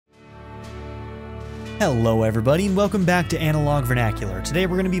Hello everybody and welcome back to Analog Vernacular. Today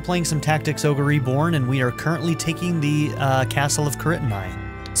we're going to be playing some Tactics Ogre Reborn and we are currently taking the castle of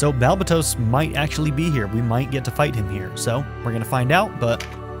Karitani. So Balbatos might actually be here. We might get to fight him here. So we're going to find out, but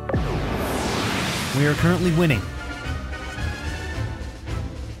we are currently winning.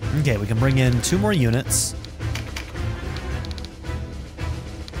 Okay, we can bring in 2 more units.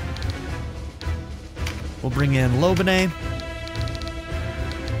 We'll bring in Lobene.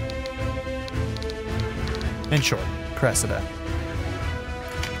 And sure, Cressida.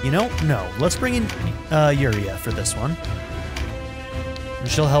 You know, no. Let's bring in Yuria for this one. And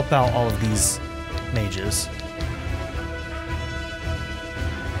she'll help out all of these mages.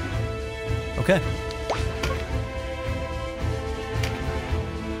 Okay.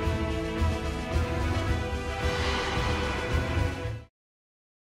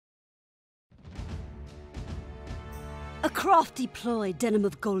 A crafty ploy, Denam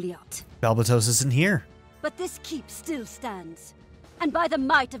of Goliath. Balbatos isn't here. But this keep still stands, and by the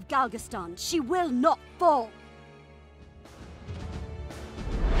might of Galgastan, she will not fall.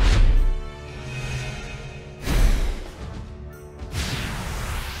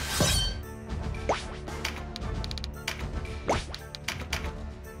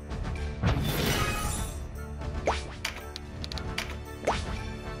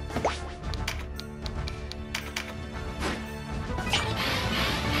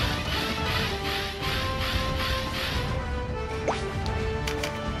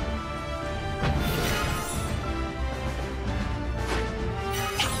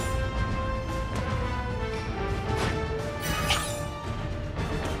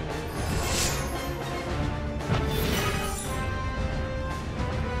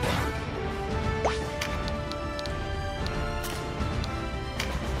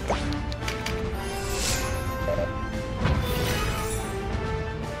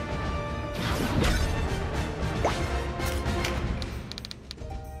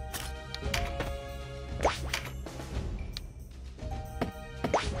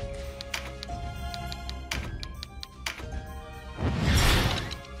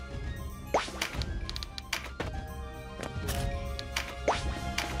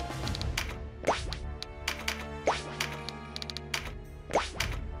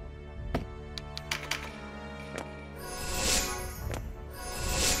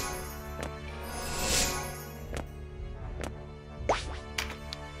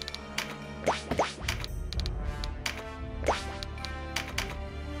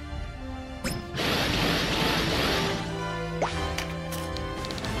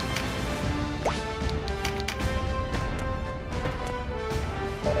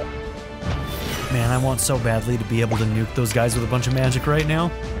 Man, I want so badly to be able to nuke those guys with a bunch of magic right now.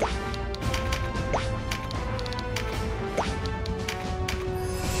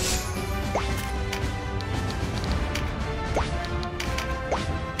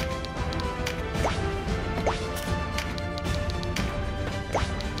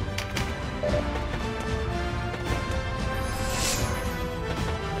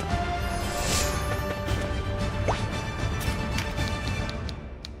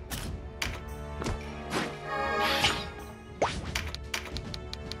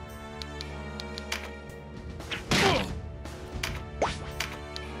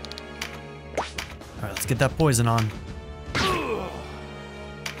 Alright, let's get that poison on.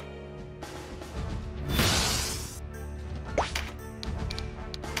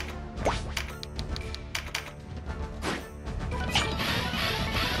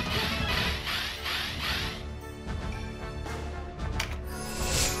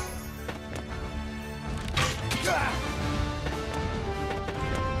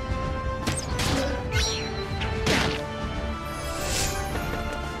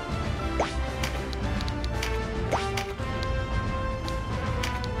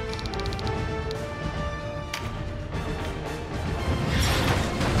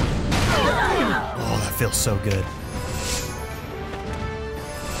 Feels so good.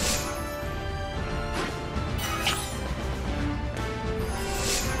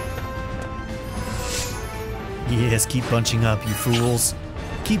 Yes, keep bunching up, you fools.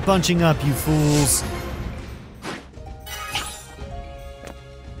 Keep bunching up, you fools.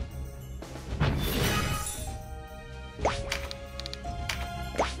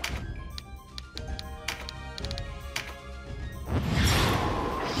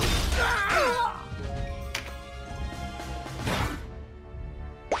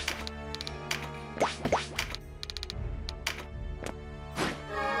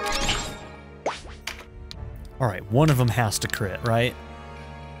 Alright, one of them has to crit, right?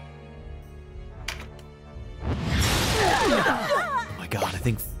 Oh my god, I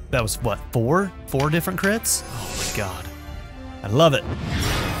think That was what, 4? 4 different crits? Oh my god. I love it.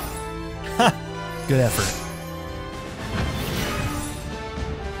 Ha! Good effort.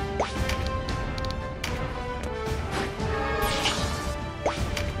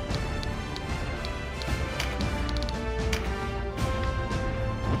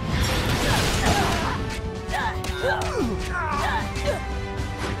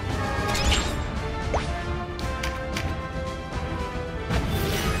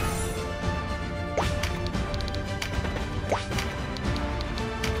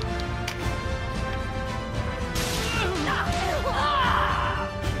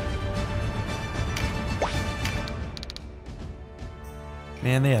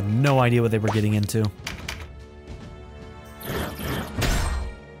 Man, they had no idea what they were getting into.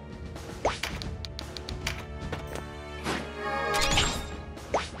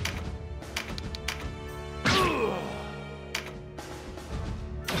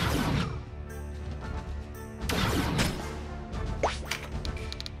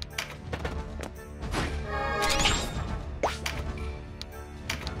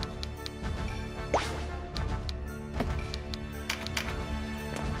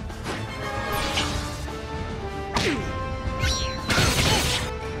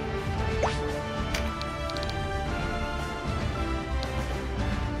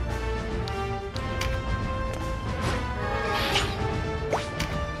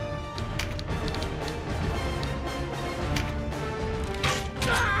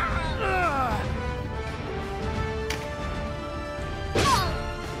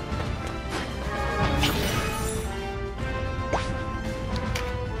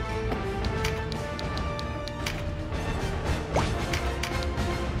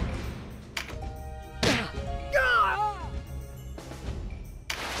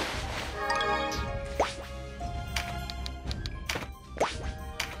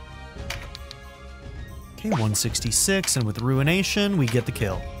 Okay, 166, and with Ruination, we get the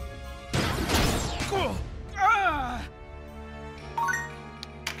kill.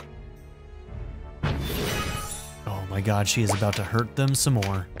 Oh my god, she is about to hurt them some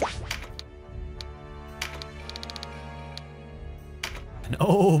more. And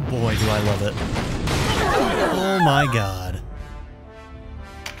oh boy, do I love it. Oh my god.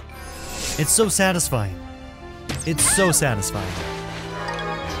 It's so satisfying. It's so satisfying.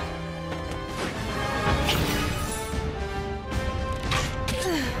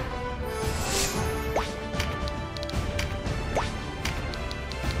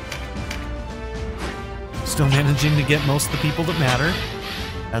 Still managing to get most of the people that matter.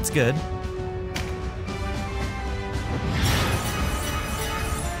 That's good.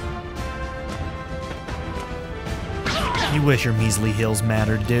 You wish your measly heals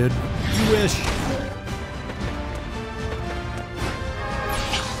mattered, dude. You wish.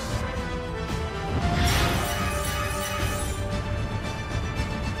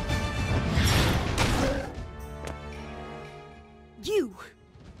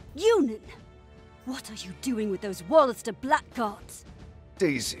 Yunin! What are you doing with those Walister blackguards?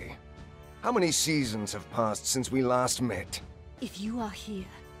 Daisy, how many seasons have passed since we last met? If you are here,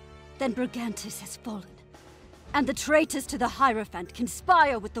 then Brigantis has fallen. And the traitors to the Hierophant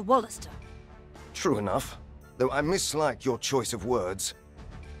conspire with the Walister. True enough, though I mislike your choice of words.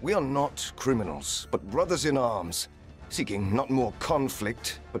 We are not criminals, but brothers in arms, seeking not more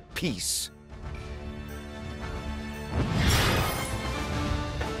conflict, but peace.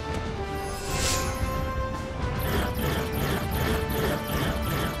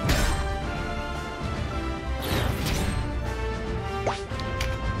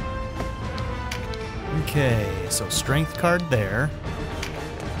 Okay, so strength card there.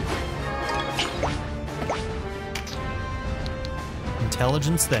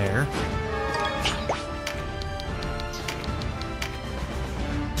 Intelligence there.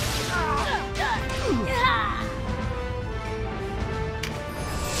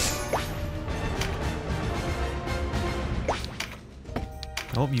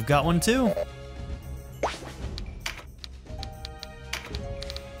 Oh, you've got one too.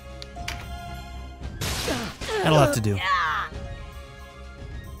 That'll have to do.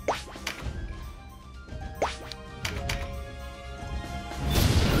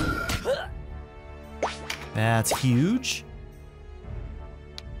 That's huge.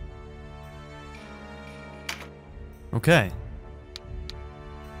 Okay.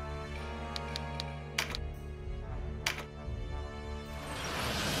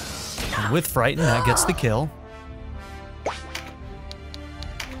 And with Frighten, that gets the kill.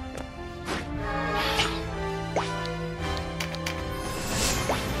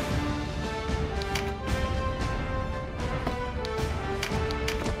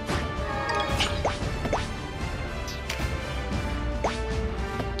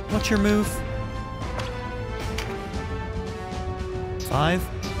 What's your move? 5?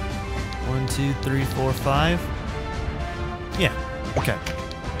 1, 2, 3, 4, 5. Yeah, okay.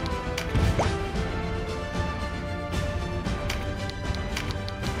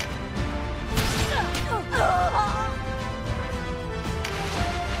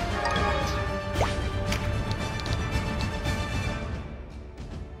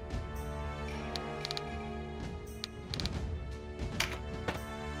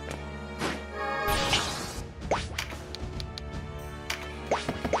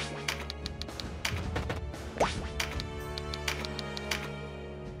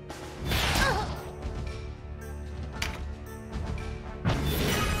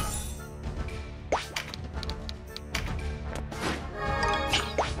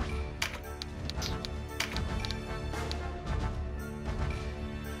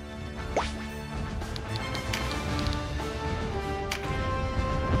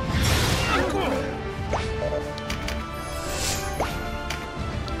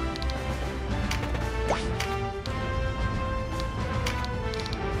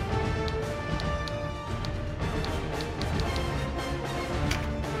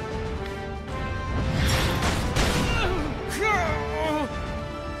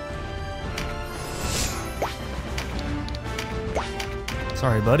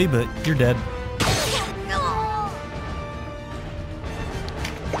 Sorry, buddy, but you're dead.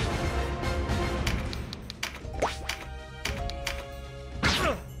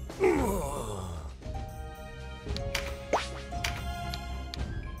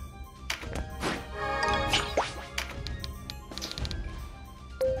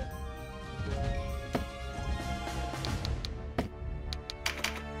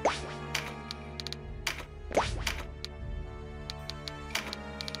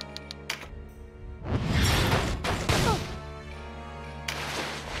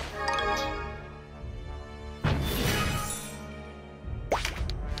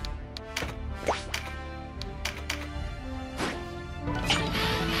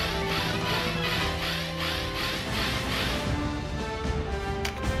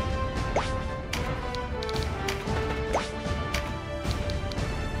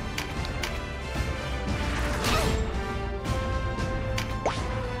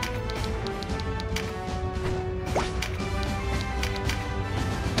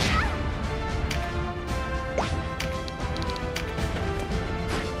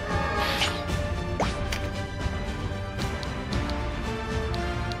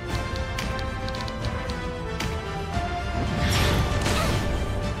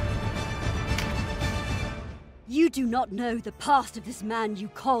 You do not know the past of this man you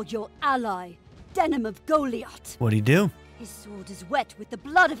call your ally, Denam of Goliath. What'd he do? His sword is wet with the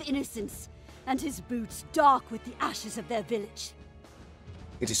blood of innocents, and his boots dark with the ashes of their village.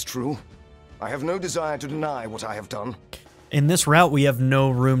 It is true. I have no desire to deny what I have done. In this route, we have no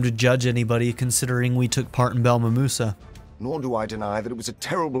room to judge anybody, considering we took part in Belmamusa. Nor do I deny that it was a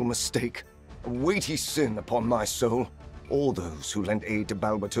terrible mistake, a weighty sin upon my soul. All those who lent aid to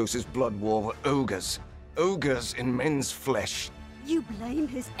Balbatos's blood war were ogres. Ogres in men's flesh. You blame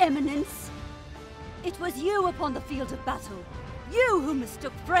His Eminence? It was you upon the field of battle. You who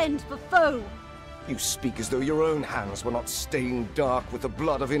mistook friend for foe. You speak as though your own hands were not stained dark with the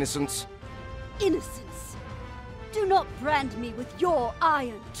blood of innocents. Innocence. Do not brand me with your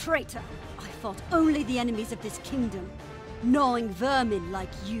iron, traitor. I fought only the enemies of this kingdom, gnawing vermin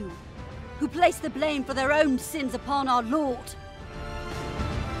like you, who place the blame for their own sins upon our Lord.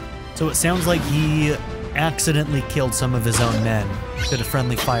 So it sounds like he accidentally killed some of his own men. Bit of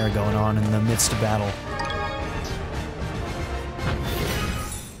friendly fire going on in the midst of battle.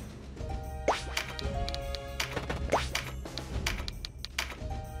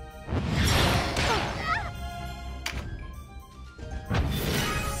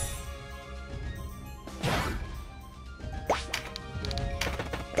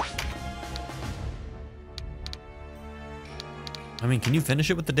 I mean, can you finish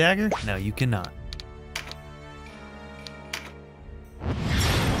it with the dagger? No, you cannot.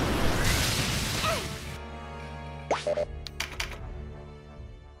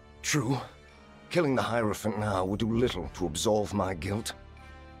 True. Killing the Hierophant now would do little to absolve my guilt.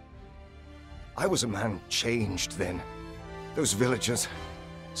 I was a man changed then. Those villagers,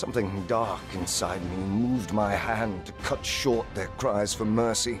 something dark inside me moved my hand to cut short their cries for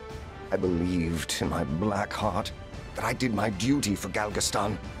mercy. I believed in my black heart that I did my duty for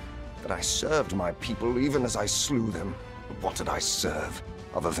Galgastan, that I served my people even as I slew them. But what did I serve,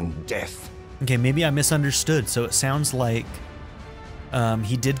 other than death? Okay, maybe I misunderstood. So it sounds like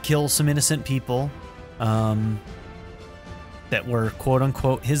he did kill some innocent people, that were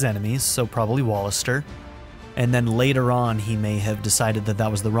quote-unquote his enemies, so probably Walister. And then later on, he may have decided that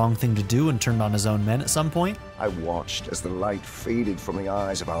that was the wrong thing to do and turned on his own men at some point. I watched as the light faded from the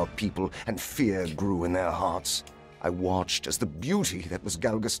eyes of our people and fear grew in their hearts. I watched as the beauty that was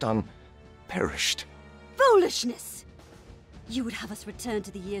Galgastan perished. Foolishness! You would have us return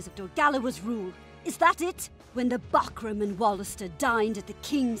to the years of Dorgalawa's rule. Is that it? When the Bakram and Walister dined at the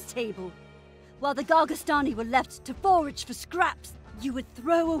king's table, while the Galgastani were left to forage for scraps, you would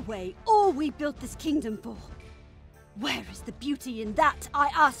throw away all we built this kingdom for. Where is the beauty in that, I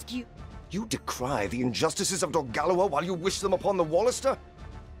ask you? You decry the injustices of Dorgalawa while you wish them upon the Walister?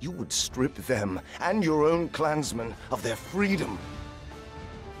 You would strip them and your own clansmen of their freedom.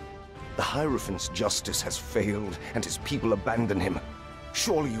 The Hierophant's justice has failed and his people abandon him.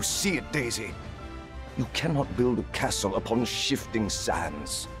 Surely you see it, Daisy. You cannot build a castle upon shifting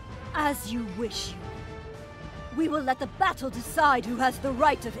sands. As you wish. We will let the battle decide who has the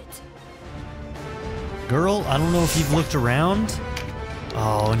right of it. Girl, I don't know if you've looked around.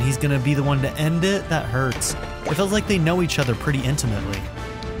 Oh, and he's gonna be the one to end it? That hurts. It feels like they know each other pretty intimately.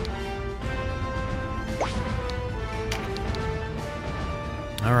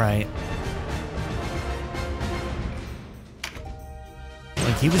 Alright.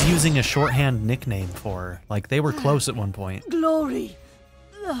 Like, he was using a shorthand nickname for her. Like, they were close at one point. Glory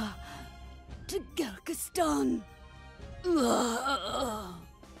to Galgastan.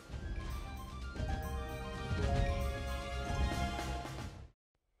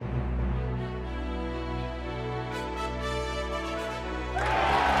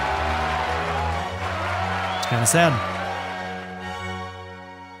 It's kind of sad.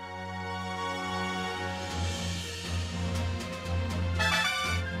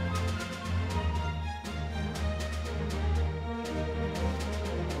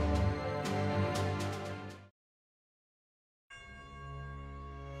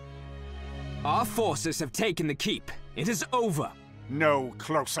 Our forces have taken the keep. It is over. No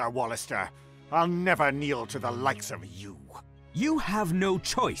closer, Walister. I'll never kneel to the likes of you. You have no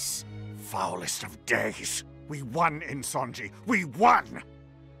choice. Foulest of days. We won, Insonji. We won!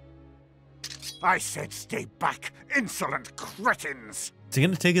 I said stay back, insolent cretins! Is he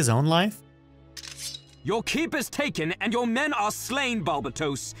gonna take his own life? Your keep is taken and your men are slain,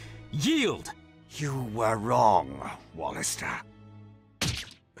 Balbatos. Yield! You were wrong, Walister.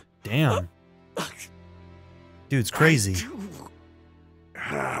 Damn. Dude's crazy. I do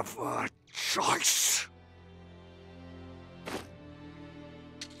have a choice.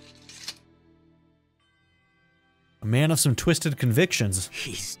 A man of some twisted convictions.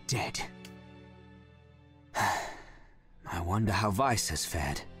 He's dead. I wonder how Vice has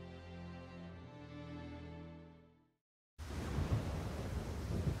fared.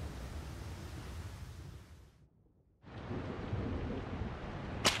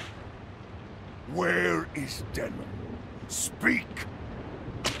 Where is Denam? Speak!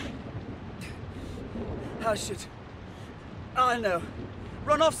 How should I know?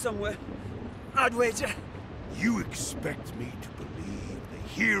 Run off somewhere, I'd wager. You expect me to believe the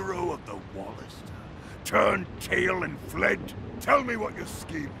hero of the Walister turned tail and fled? Tell me what you're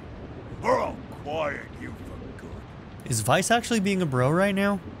scheming, or I'll quiet you for good. Is Vice actually being a bro right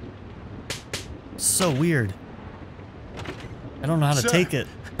now? So weird. I don't know how to take it.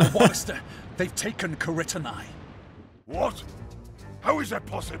 Walister, they've taken Karitanai. What? How is that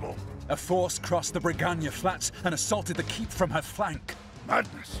possible? A force crossed the Brigannia Flats and assaulted the keep from her flank.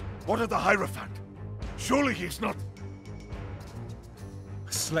 Madness! What of the Hierophant? Surely he's not...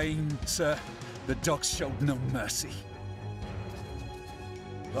 Slain, sir. The dogs showed no mercy.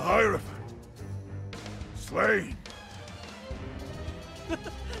 The Hierophant? Slain?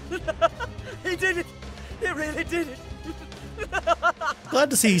 He did it! He really did it!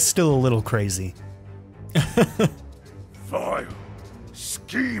 Glad to see he's still a little crazy. Vile,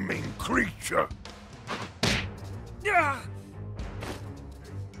 scheming creature!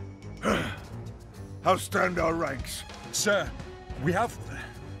 How stand our ranks? Sir, we have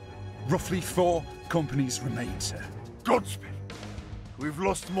roughly 4 companies remain, sir. Godspeed! We've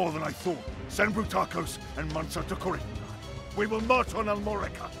lost more than I thought. Send Brutakos and Mansa to Karitanai. We will march on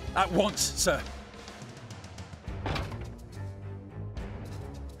Almorica. At once, sir.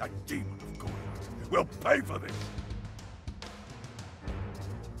 That demon of Goyard will pay for this.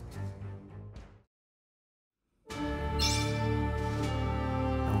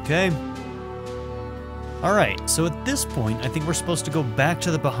 Okay. Alright, so at this point, I think we're supposed to go back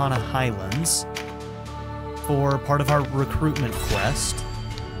to the Bahana Highlands for part of our recruitment quest.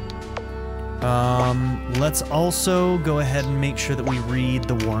 Let's also go ahead and make sure that we read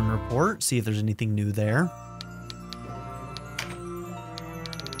the Warren Report, see if there's anything new there.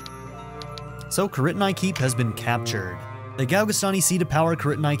 So Karitanai Keep has been captured. The Galgastani seat of power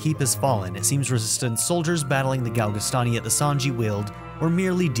Karitanai Keep has fallen. It seems resistance soldiers battling the Galgastani at the Sanji Weald were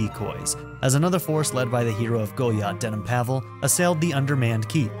merely decoys, as another force led by the hero of Goya, Denam Pavel, assailed the undermanned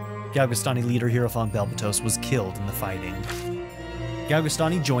keep. Galgastani leader Hierophant Balbatos was killed in the fighting.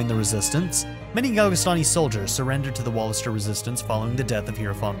 Galgastani joined the resistance. Many Galgastani soldiers surrendered to the Walister resistance following the death of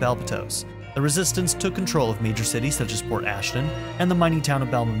Hierophant Balbatos. The resistance took control of major cities such as Port Ashton and the mining town of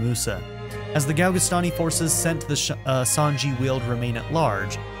Balmamusa. As the Galgastani forces sent to the Sanji Weald remain at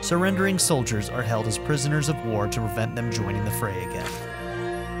large, surrendering soldiers are held as prisoners of war to prevent them joining the fray again.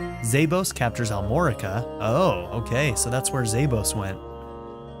 Zabos captures Almorica. Oh, okay, so that's where Zabos went.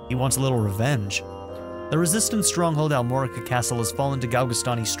 He wants a little revenge. The resistance stronghold Almorica Castle has fallen to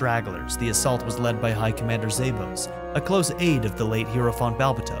Galgastani stragglers. The assault was led by High Commander Zabos, a close aide of the late Hierophant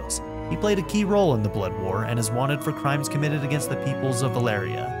Balbatos. He played a key role in the Blood War and is wanted for crimes committed against the peoples of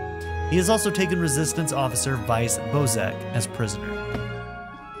Valeria. He has also taken resistance officer Vice Bozek as prisoner.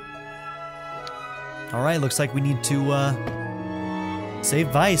 Alright, looks like we need to save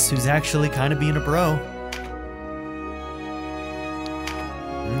Vice, who's actually kind of being a bro.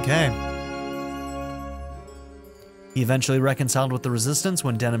 Okay. He eventually reconciled with the resistance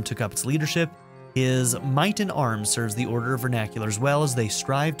when Denam took up its leadership. His might in arms serves the Order of Vernaculars well as they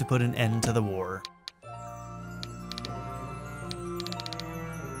strive to put an end to the war.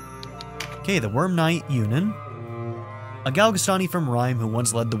 Okay, the Worm Knight Yunin. A Galgastani from Rhyme who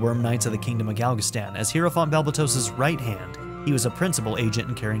once led the Worm Knights of the Kingdom of Galgastan. As Hierophant Balbatos' right hand, he was a principal agent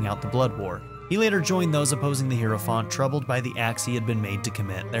in carrying out the Blood War. He later joined those opposing the Hierophant, troubled by the acts he had been made to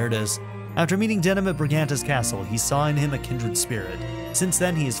commit. There it is. After meeting Denam at Briganta's castle, he saw in him a kindred spirit. Since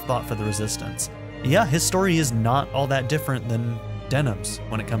then, he has fought for the resistance. Yeah, his story is not all that different than Denam's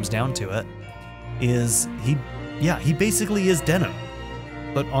when it comes down to it. He basically is Denam,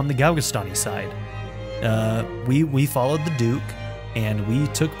 but on the Galgastani side. We followed the Duke, and we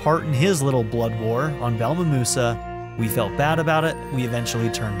took part in his little blood war on Balmamusa. We felt bad about it. We eventually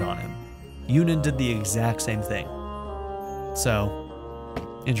turned on him. Yunin did the exact same thing.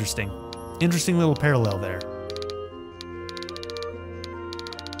 So, interesting. Interesting little parallel there.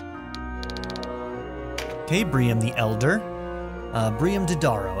 Okay, Briam the Elder. Briam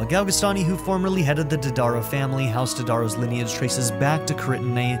Didaro, a Galgastani who formerly headed the Didaro family. House Didaro's lineage traces back to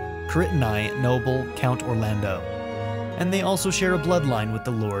Karitanai noble Count Orlando. And they also share a bloodline with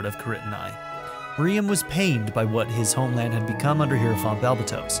the Lord of Karitanai. Briam was pained by what his homeland had become under Hierophant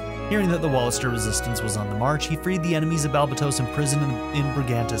Balbatos. Hearing that the Walister resistance was on the march, he freed the enemies of Balbatos and imprisoned in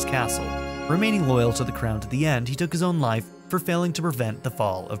Briganta's castle. Remaining loyal to the crown to the end, he took his own life for failing to prevent the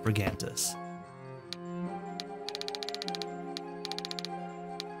fall of Brigantus.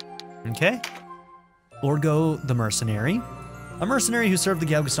 Okay. Orgo the Mercenary. A mercenary who served the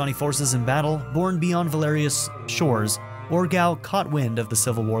Galgastani forces in battle, born beyond Valeria's shores, Orgau caught wind of the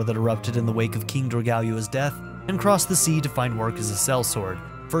civil war that erupted in the wake of King Dorgalua's death and crossed the sea to find work as a sellsword,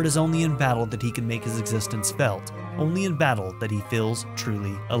 for it is only in battle that he can make his existence felt, only in battle that he feels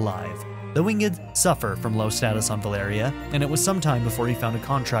truly alive. The Winged suffer from low status on Valeria, and it was some time before he found a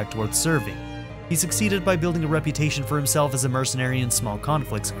contract worth serving. He succeeded by building a reputation for himself as a mercenary in small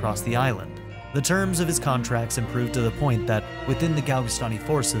conflicts across the island. The terms of his contracts improved to the point that, within the Galgastani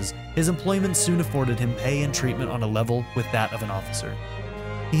forces, his employment soon afforded him pay and treatment on a level with that of an officer.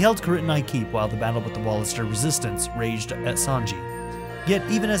 He held Karitanai Keep while the battle with the Walister resistance raged at Sanji. Yet,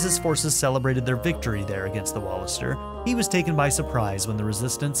 even as his forces celebrated their victory there against the Walister, he was taken by surprise when the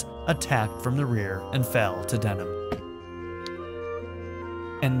resistance attacked from the rear and fell to Denam.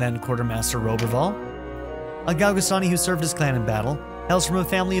 And then Quartermaster Roberval, a Galgastani who served his clan in battle, hails from a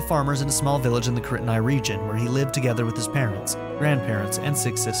family of farmers in a small village in the Karitanai region where he lived together with his parents, grandparents, and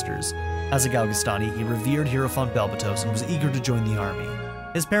 6 sisters. As a Galgastani, he revered Hierophant Balbatos and was eager to join the army.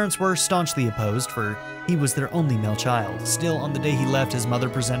 His parents were staunchly opposed, for he was their only male child. Still, on the day he left, his mother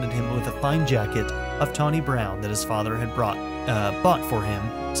presented him with a fine jacket of tawny brown that his father had bought for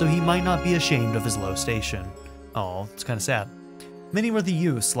him, so he might not be ashamed of his low station. Oh, it's kind of sad. Many were the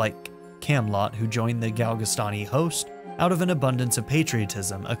youths, like Camlot, who joined the Galgastani host out of an abundance of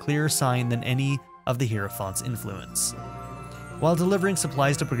patriotism, a clearer sign than any of the Hierophant's influence. While delivering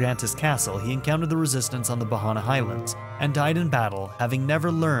supplies to Briganta's castle, he encountered the resistance on the Bahana Highlands, and died in battle, having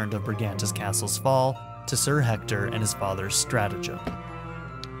never learned of Briganta's castle's fall to Sir Hector and his father's stratagem.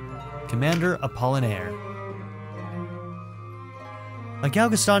 Commander Apollinaire. A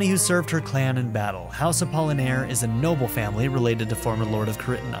Galgastani who served her clan in battle, House Apollinaire is a noble family related to former Lord of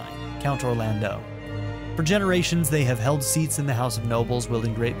Karitanai, Count Orlando. For generations, they have held seats in the House of Nobles,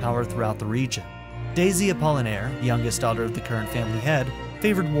 wielding great power throughout the region. Daisy Apollinaire, youngest daughter of the current family head,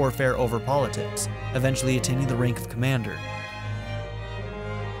 favored warfare over politics, eventually attaining the rank of commander.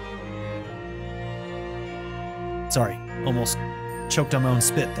 Sorry, almost choked on my own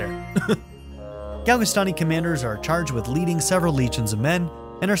spit there. Galgastani commanders are charged with leading several legions of men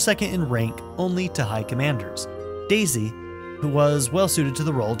and are second in rank only to high commanders. Daisy, who was well suited to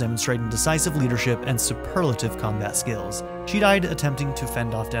the role, demonstrating decisive leadership and superlative combat skills. She died attempting to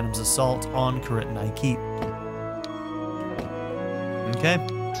fend off Denam's assault on Karitanai Keep. Okay,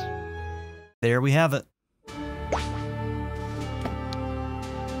 there we have it.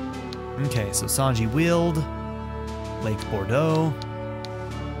 Okay, so Sanji Weald, Lake Bordeaux,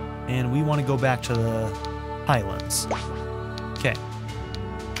 and we want to go back to the Highlands. Okay.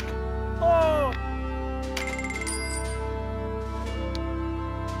 Oh!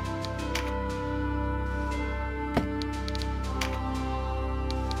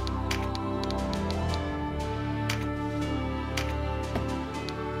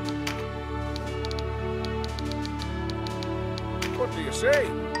 What do you say?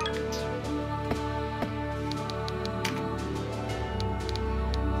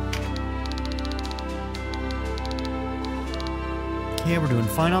 Okay, we're doing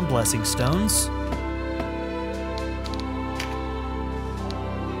fine on blessing stones.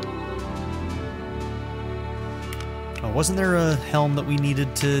 Oh, wasn't there a helm that we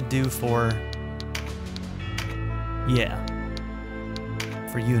needed to do for... Yeah.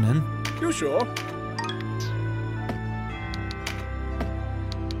 For Yunin. You sure?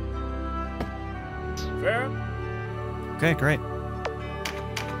 Fair? Okay, great.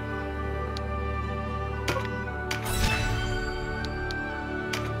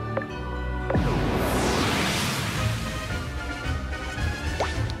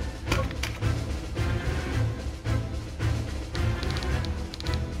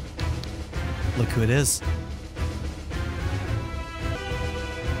 Look who it is.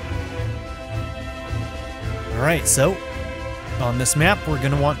 Alright, so on this map we're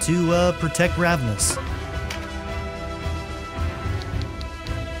going to want to protect Ravnus.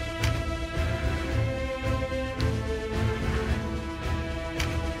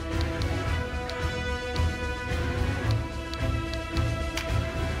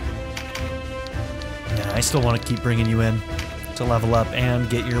 Yeah, I still want to keep bringing you in to level up and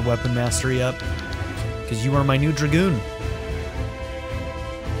get your weapon mastery up, because you are my new Dragoon.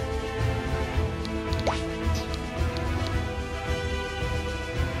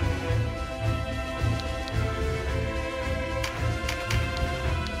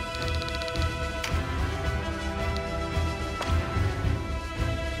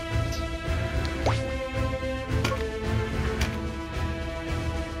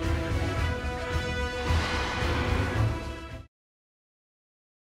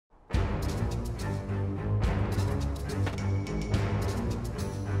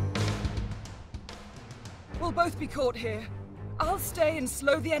 We'll both be caught here. I'll stay and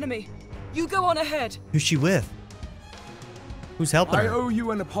slow the enemy. You go on ahead. Who's she with? Who's helping I her? owe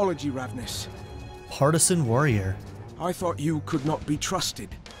you an apology, Ravnus. Partisan warrior. I thought you could not be trusted.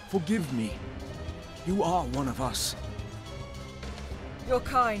 Forgive me. You are one of us. You're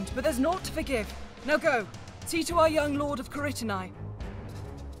kind, but there's naught to forgive. Now go. See to our young lord of Karitanai.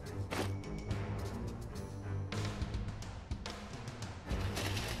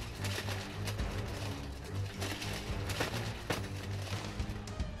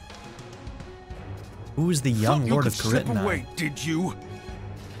 Who is the young lord of Slip Karitanai? away, did you?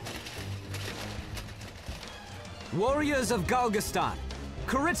 Warriors of Galgastan,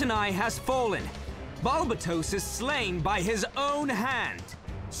 Karitanai has fallen. Balbatos is slain by his own hand.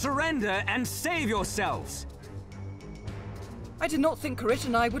 Surrender and save yourselves. I did not think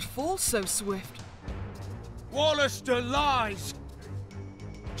Karitanai would fall so swift. Walister lies!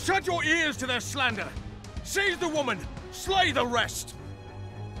 Shut your ears to their slander! Seize the woman! Slay the rest!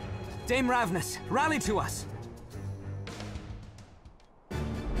 Dame Ravnus, rally to us.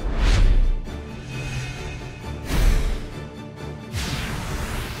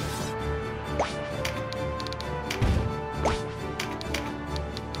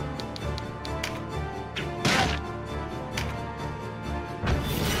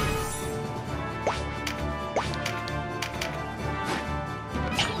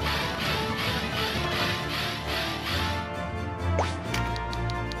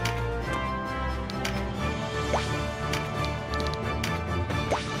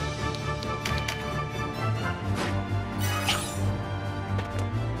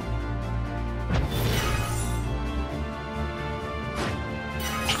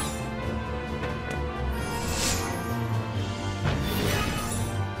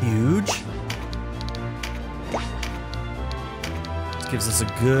 Gives us a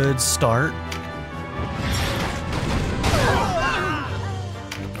good start.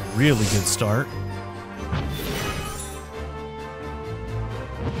 A really good start.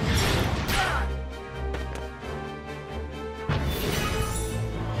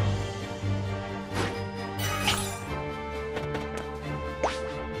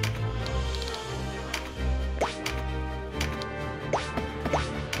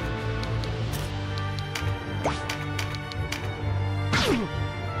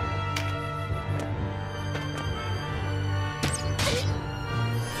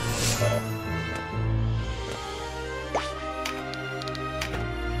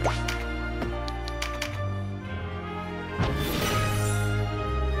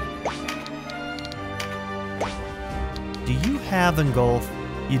 Do you have Engulf?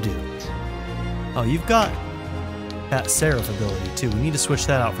 You do. Oh, you've got that Seraph ability too. We need to switch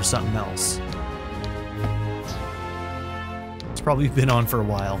that out for something else. It's probably been on for a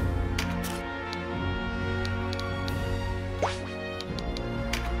while.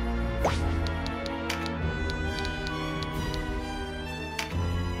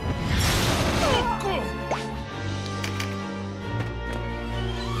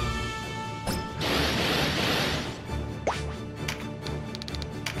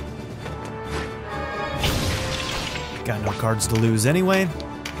 Got no cards to lose anyway.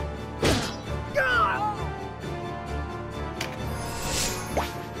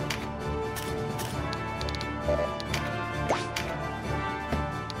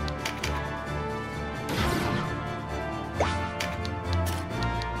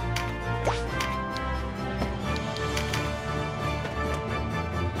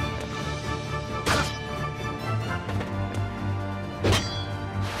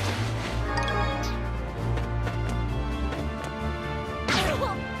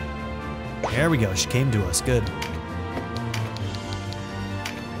 There we go, she came to us, good.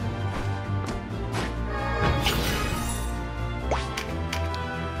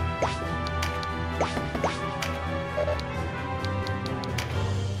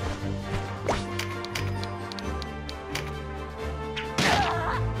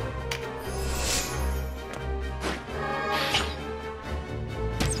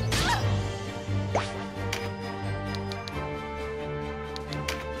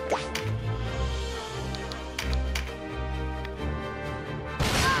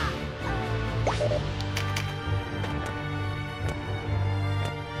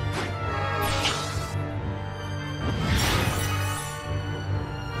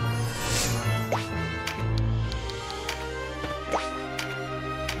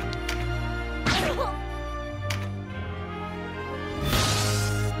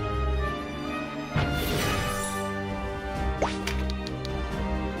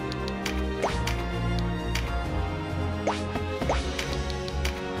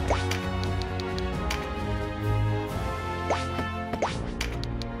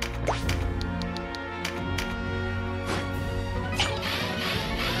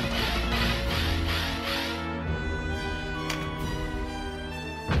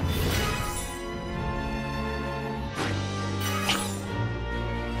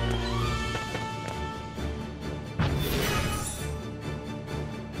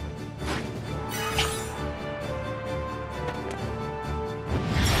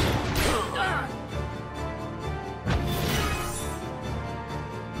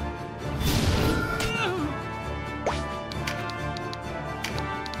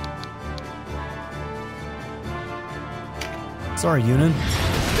 Sorry, Yunin.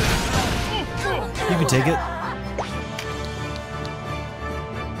 You can take it.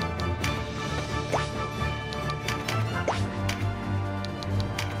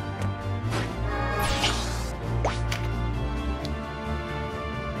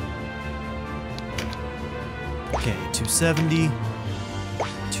 Okay, 270,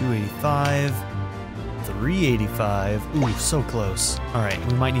 285, 385. Ooh, so close. All right,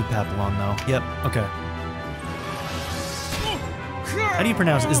 we might need Papillon though. Yep. Okay. How do you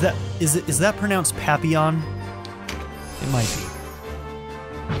pronounce it? Is that pronounced Papillon? It might be.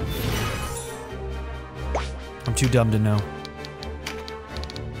 I'm too dumb to know.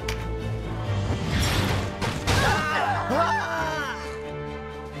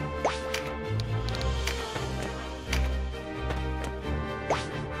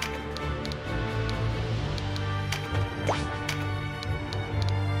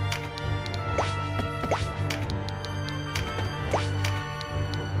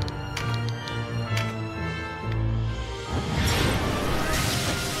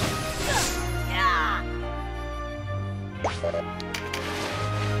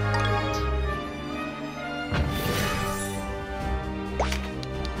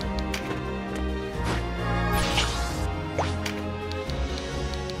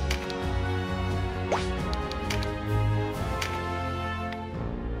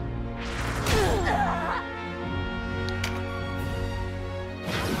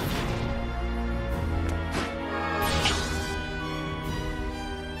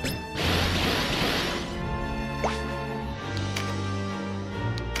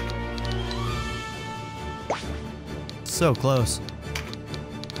 So close.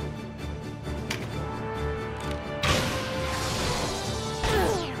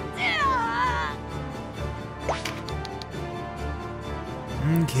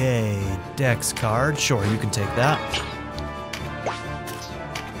 Okay, Dex card. Sure, you can take that.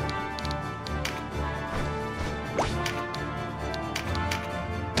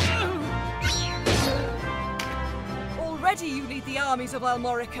 Already you lead the armies of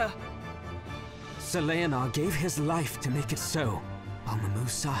Almorica. Sir Leonar gave his life to make it so.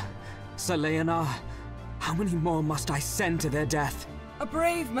 Balmamusa, Sir Leonar, how many more must I send to their death? A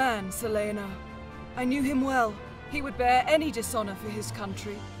brave man, Sir Leonar. I knew him well. He would bear any dishonor for his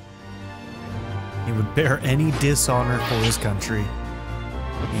country. He would bear any dishonor for his country.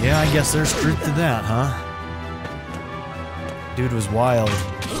 Yeah, I guess there's truth to that, huh? Dude was wild.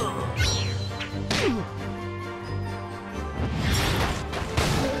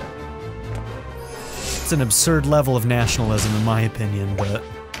 It's an absurd level of nationalism in my opinion, but...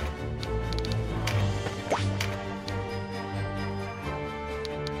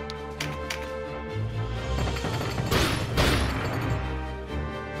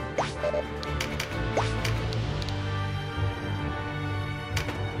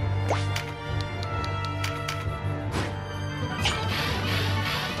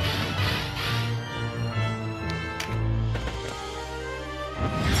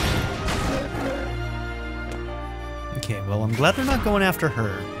 Okay, well, I'm glad they're not going after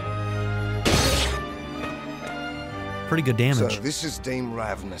her. Pretty good damage. So, this is Dame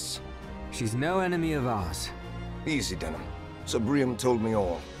Ravnus. She's no enemy of ours. Easy, Denam. Sir Briam told me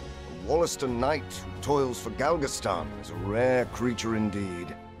all. A Walister knight who toils for Galgastan is a rare creature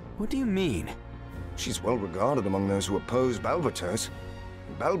indeed. What do you mean? She's well regarded among those who oppose Balbatos.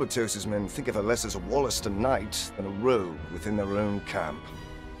 And Balbatos's men think of her less as a Walister knight than a rogue within their own camp.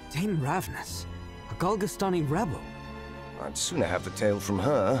 Dame Ravnus, a Galgastani rebel. I'd sooner have the tale from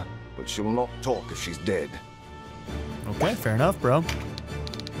her, but she'll not talk if she's dead. Okay, fair enough, bro.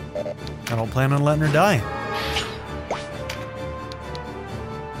 I don't plan on letting her die.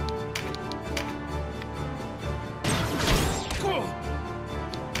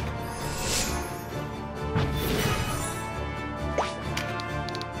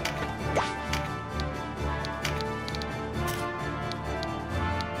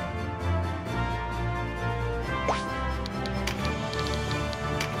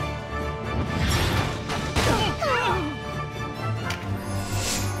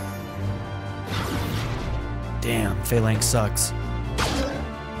 Damn, Phalanx sucks.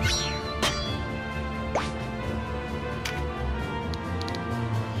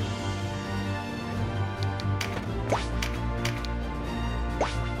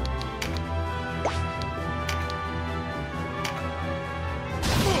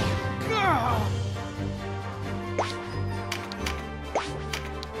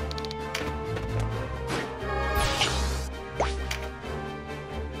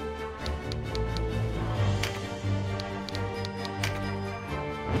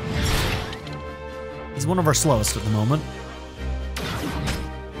 He's one of our slowest at the moment.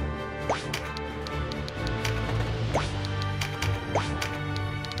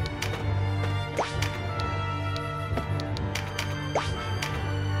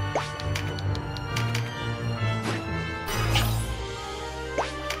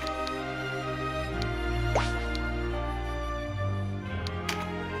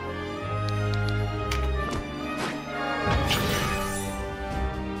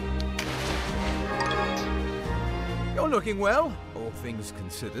 Looking well, all things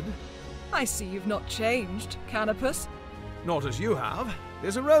considered. I see you've not changed, Canopus. Not as you have.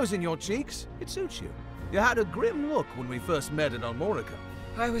 There's a rose in your cheeks. It suits you. You had a grim look when we first met at Almorica.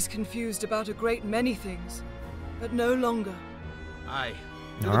 I was confused about a great many things, but no longer. Aye.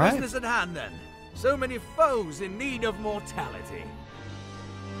 To All the right. business at hand, then. So many foes in need of mortality.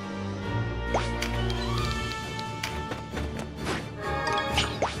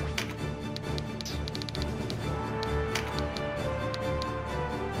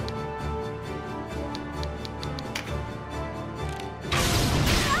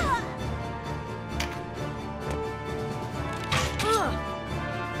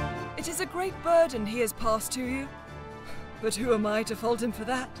 It is a great burden he has passed to you. But who am I to fault him for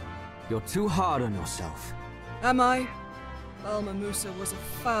that? You're too hard on yourself. Am I? Balmamusa was a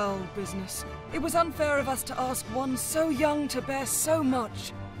foul business. It was unfair of us to ask one so young to bear so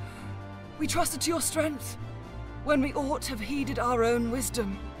much. We trusted to your strength, when we ought to have heeded our own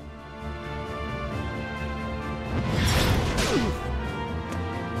wisdom.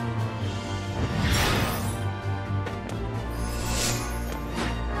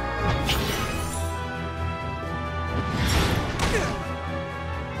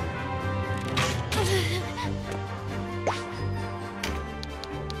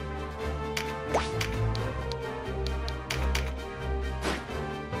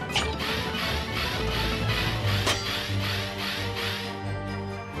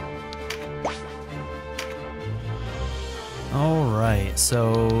 Alright,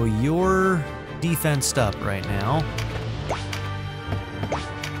 so you're defensed up right now.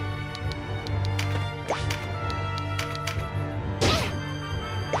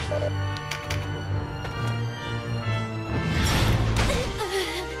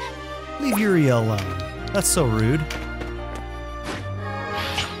 Leave Uriel alone. That's so rude.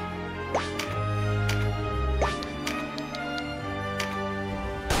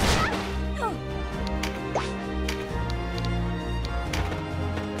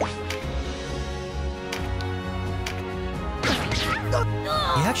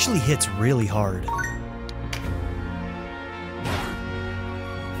 He actually hits really hard.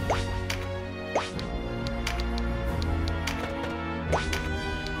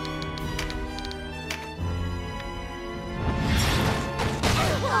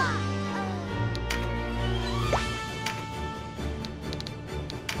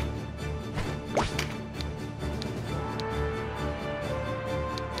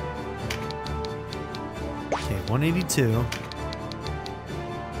 Okay, 182.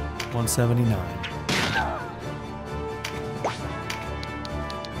 179.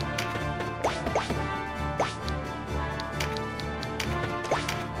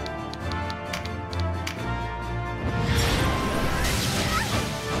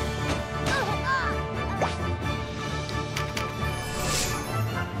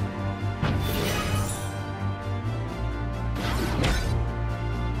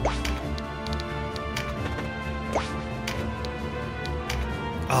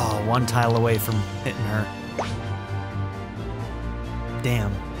 Oh, one tile away from hitting her.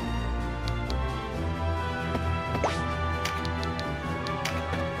 Damn.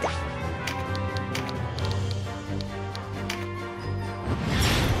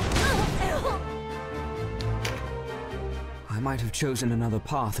 I might have chosen another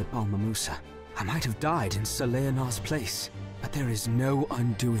path at Balmamusa. I might have died in Sir Leonard's place. But there is no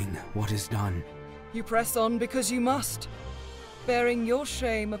undoing what is done. You press on because you must, bearing your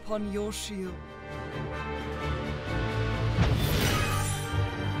shame upon your shield.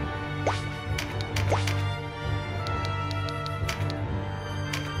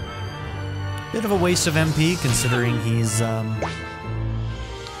 Bit of a waste of MP considering he's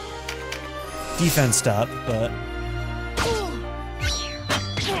defensed up, but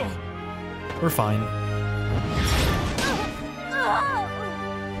we're fine.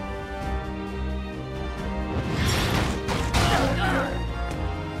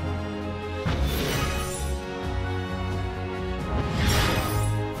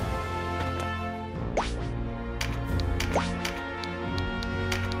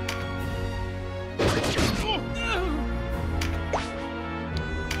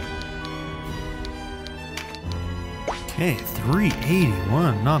 Okay,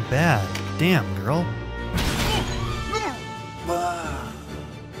 381, not bad. Damn, girl. I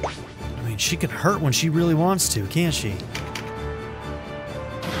mean, she can hurt when she really wants to, can't she?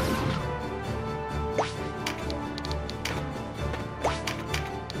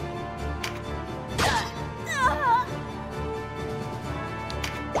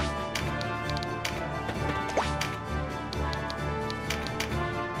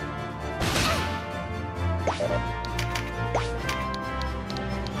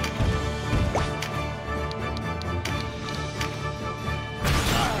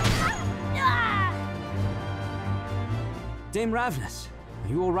 Dame Ravnus, are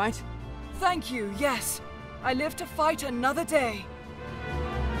you all right? Thank you, yes. I live to fight another day.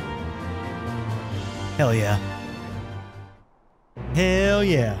 Hell yeah. Hell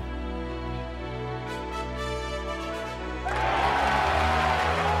yeah.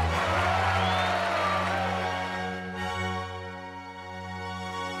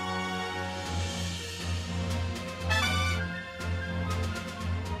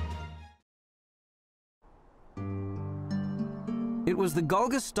 It was the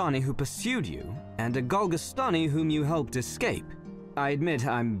Golgostani who pursued you, and a Golgostani whom you helped escape. I admit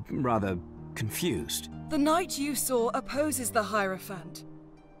I'm rather confused. The knight you saw opposes the Hierophant.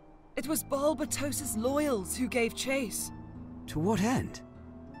 It was Balbatos's loyals who gave chase. To what end?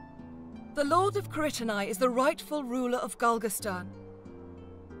 The Lord of Karitanai is the rightful ruler of Golgostan.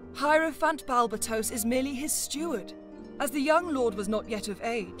 Hierophant Balbatos is merely his steward. As the young lord was not yet of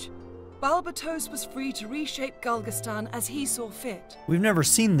age, Balbatos was free to reshape Golgostan as he saw fit. We've never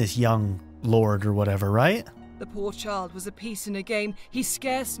seen this young lord or whatever, right? The poor child was a piece in a game he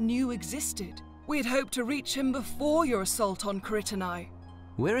scarce knew existed. We had hoped to reach him before your assault on Karitanai.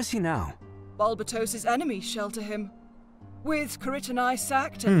 Where is he now? Balbatos's enemies shelter him. With Karitanai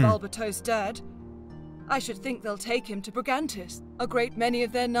sacked and Balbatos dead, I should think they'll take him to Brigantis. A great many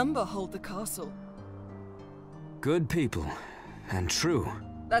of their number hold the castle. Good people. and true.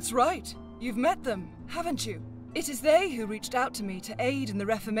 That's right. You've met them, haven't you? It is they who reached out to me to aid in the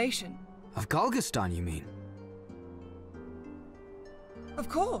Reformation. Of Galgastan, you mean? Of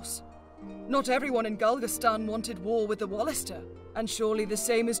course. Not everyone in Galgastan wanted war with the Walister, and surely the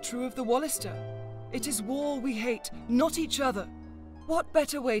same is true of the Walister. It is war we hate, not each other. What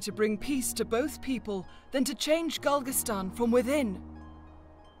better way to bring peace to both people than to change Galgastan from within?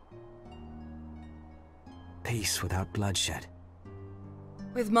 Peace without bloodshed.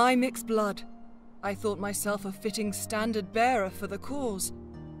 With my mixed blood, I thought myself a fitting standard bearer for the cause.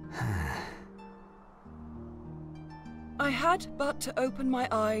 I had but to open my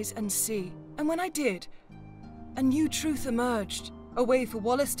eyes and see, and when I did, a new truth emerged, a way for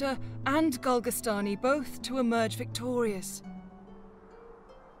Walister and Galgastani both to emerge victorious.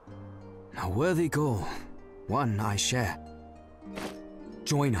 A worthy goal, one I share.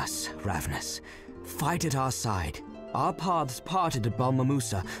 Join us, Ravnus. Fight at our side. Our paths parted at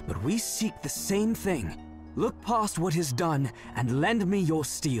Balmamusa, but we seek the same thing. Look past what is done and lend me your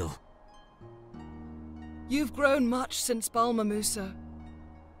steel. You've grown much since Balmamusa.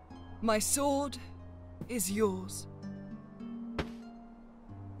 My sword is yours.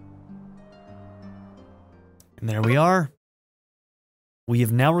 And there we are. We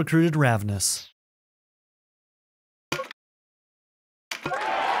have now recruited Ravnus.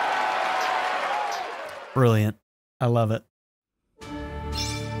 Brilliant. I love it.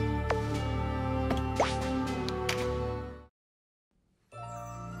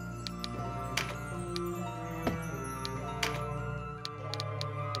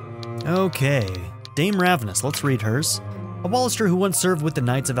 Okay, Dame Ravnus, let's read hers. A Walister who once served with the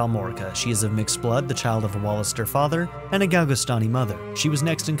Knights of Almorica. She is of mixed blood, the child of a Walister father and a Galgastani mother. She was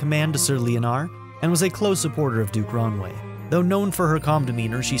next in command to Sir Leonar and was a close supporter of Duke Ronway. Though known for her calm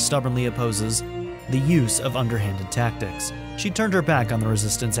demeanor, she stubbornly opposes the use of underhanded tactics. She turned her back on the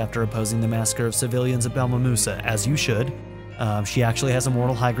resistance after opposing the massacre of civilians at Balmamusa, as you should. She actually has a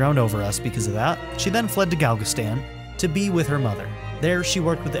moral high ground over us because of that. She then fled to Galgastan to be with her mother. There, she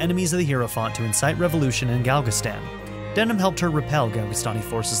worked with the enemies of the Hierophant to incite revolution in Galgastan. Denam helped her repel Galgastani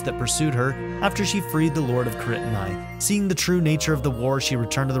forces that pursued her after she freed the Lord of Caritini. Seeing the true nature of the war, she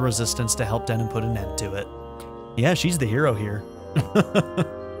returned to the resistance to help Denam put an end to it. Yeah, she's the hero here.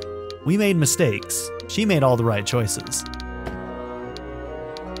 We made mistakes. She made all the right choices.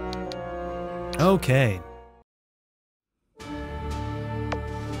 Okay.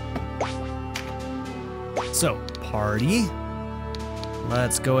 So, party.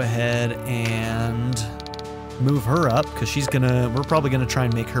 Let's go ahead and move her up, because we're probably gonna try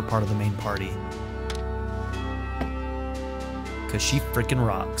and make her part of the main party. Because she freaking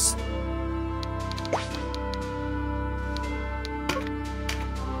rocks.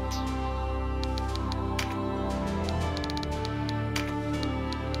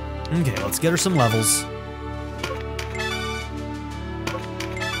 Okay, let's get her some levels.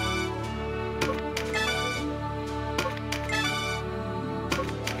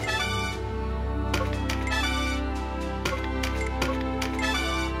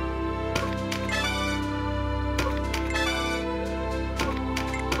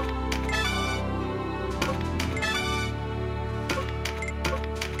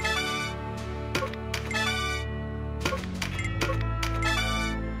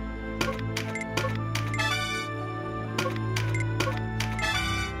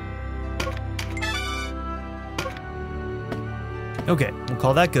 Okay, we'll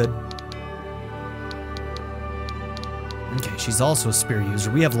call that good. Okay, she's also a spear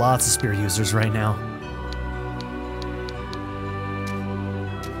user. We have lots of spear users right now.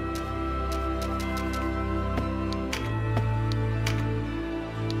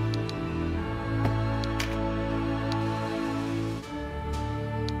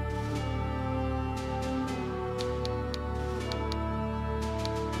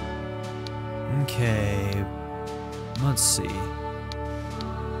 Okay, let's see.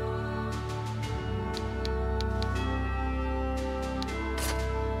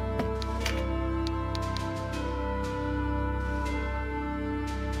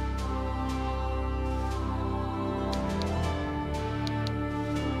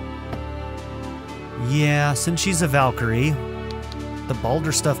 Yeah, since she's a Valkyrie, the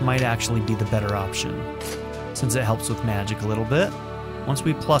Balder stuff might actually be the better option, since it helps with magic a little bit. Once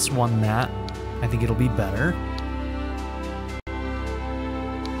we +1 that, I think it'll be better.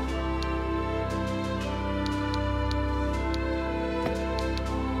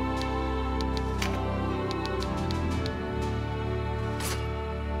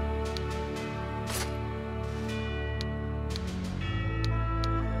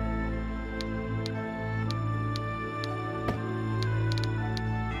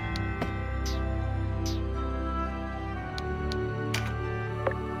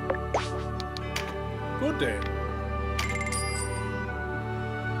 day.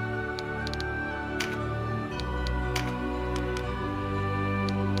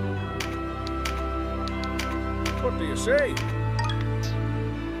 What do you say?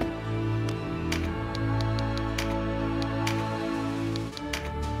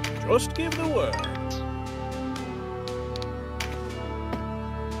 Just give the word.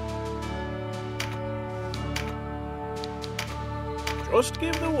 Just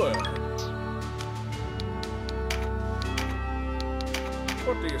give the word.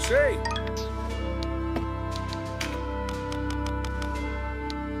 What do you say?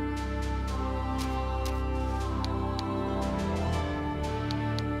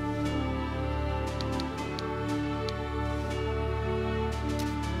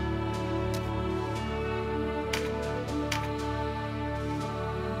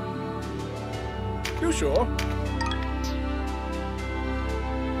 You sure?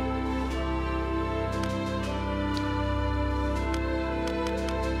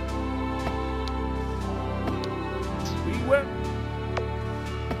 We will.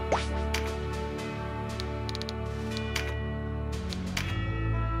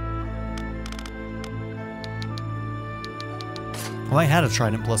 Well, I had a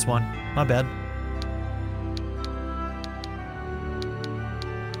trident +1. My bad.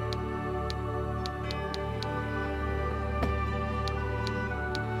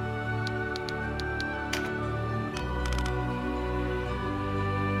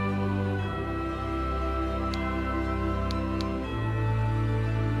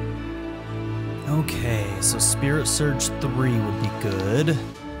 Okay, so Spirit Surge 3 would be good.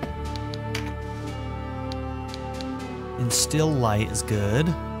 Instill Light is good.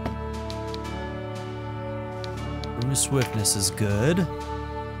 Rune of Swiftness is good.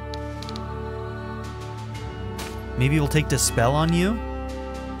 Maybe we'll take Dispel on you.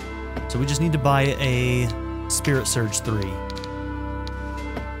 So we just need to buy a Spirit Surge 3.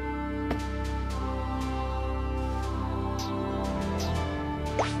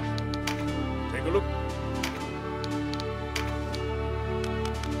 Take a look.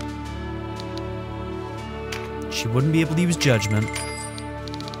 She wouldn't be able to use Judgment.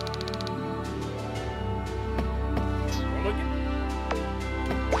 Look it.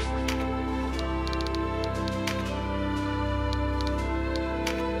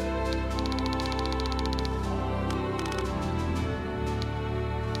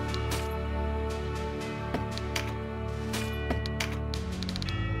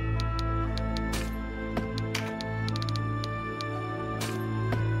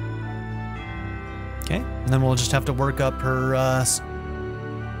 Okay, and then we'll just have to work up her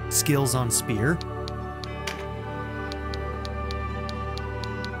skills on Spear.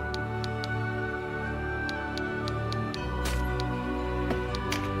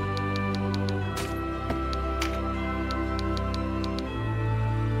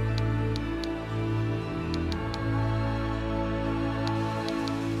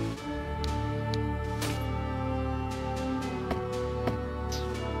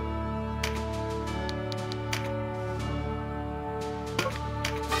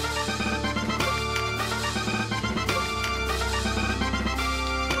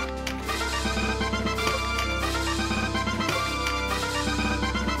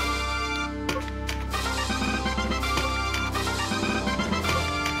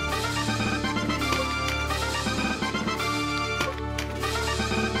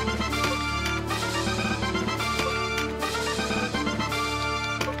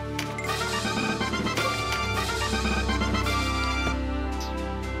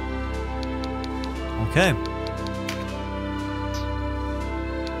 Okay.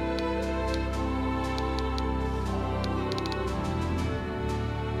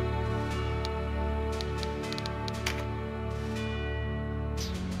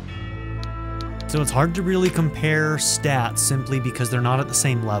 So it's hard to really compare stats simply because they're not at the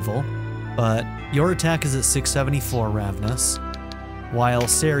same level, but your attack is at 674 Ravenous, while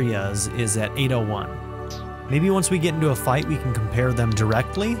Seria's is at 801. Maybe once we get into a fight, we can compare them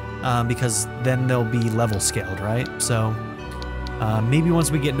directly, because then they'll be level scaled, right? So maybe once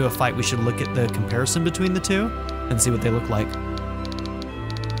we get into a fight, we should look at the comparison between the two and see what they look like.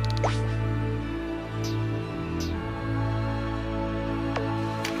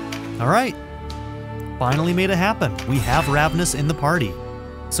 All right, finally made it happen. We have Ravenous in the party.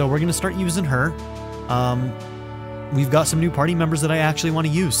 So we're gonna start using her. We've got some new party members that I actually want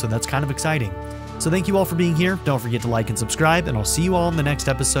to use, so that's kind of exciting. So thank you all for being here. Don't forget to like and subscribe, and I'll see you all in the next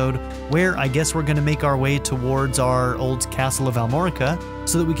episode, where I guess we're going to make our way towards our old castle of Almorica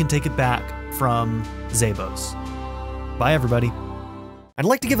so that we can take it back from Zabos. Bye, everybody. I'd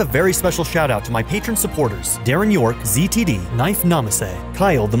like to give a very special shout out to my patron supporters, Darren York, ZTD, Knife Namaste,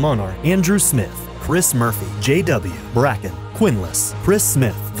 Kyle the Monarch, Andrew Smith, Chris Murphy, JW, Bracken, Quinless, Chris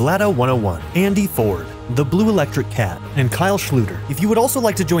Smith, Vlado101, Andy Ford, The Blue Electric Cat, and Kyle Schluter. If you would also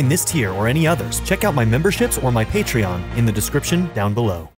like to join this tier or any others, check out my memberships or my Patreon in the description down below.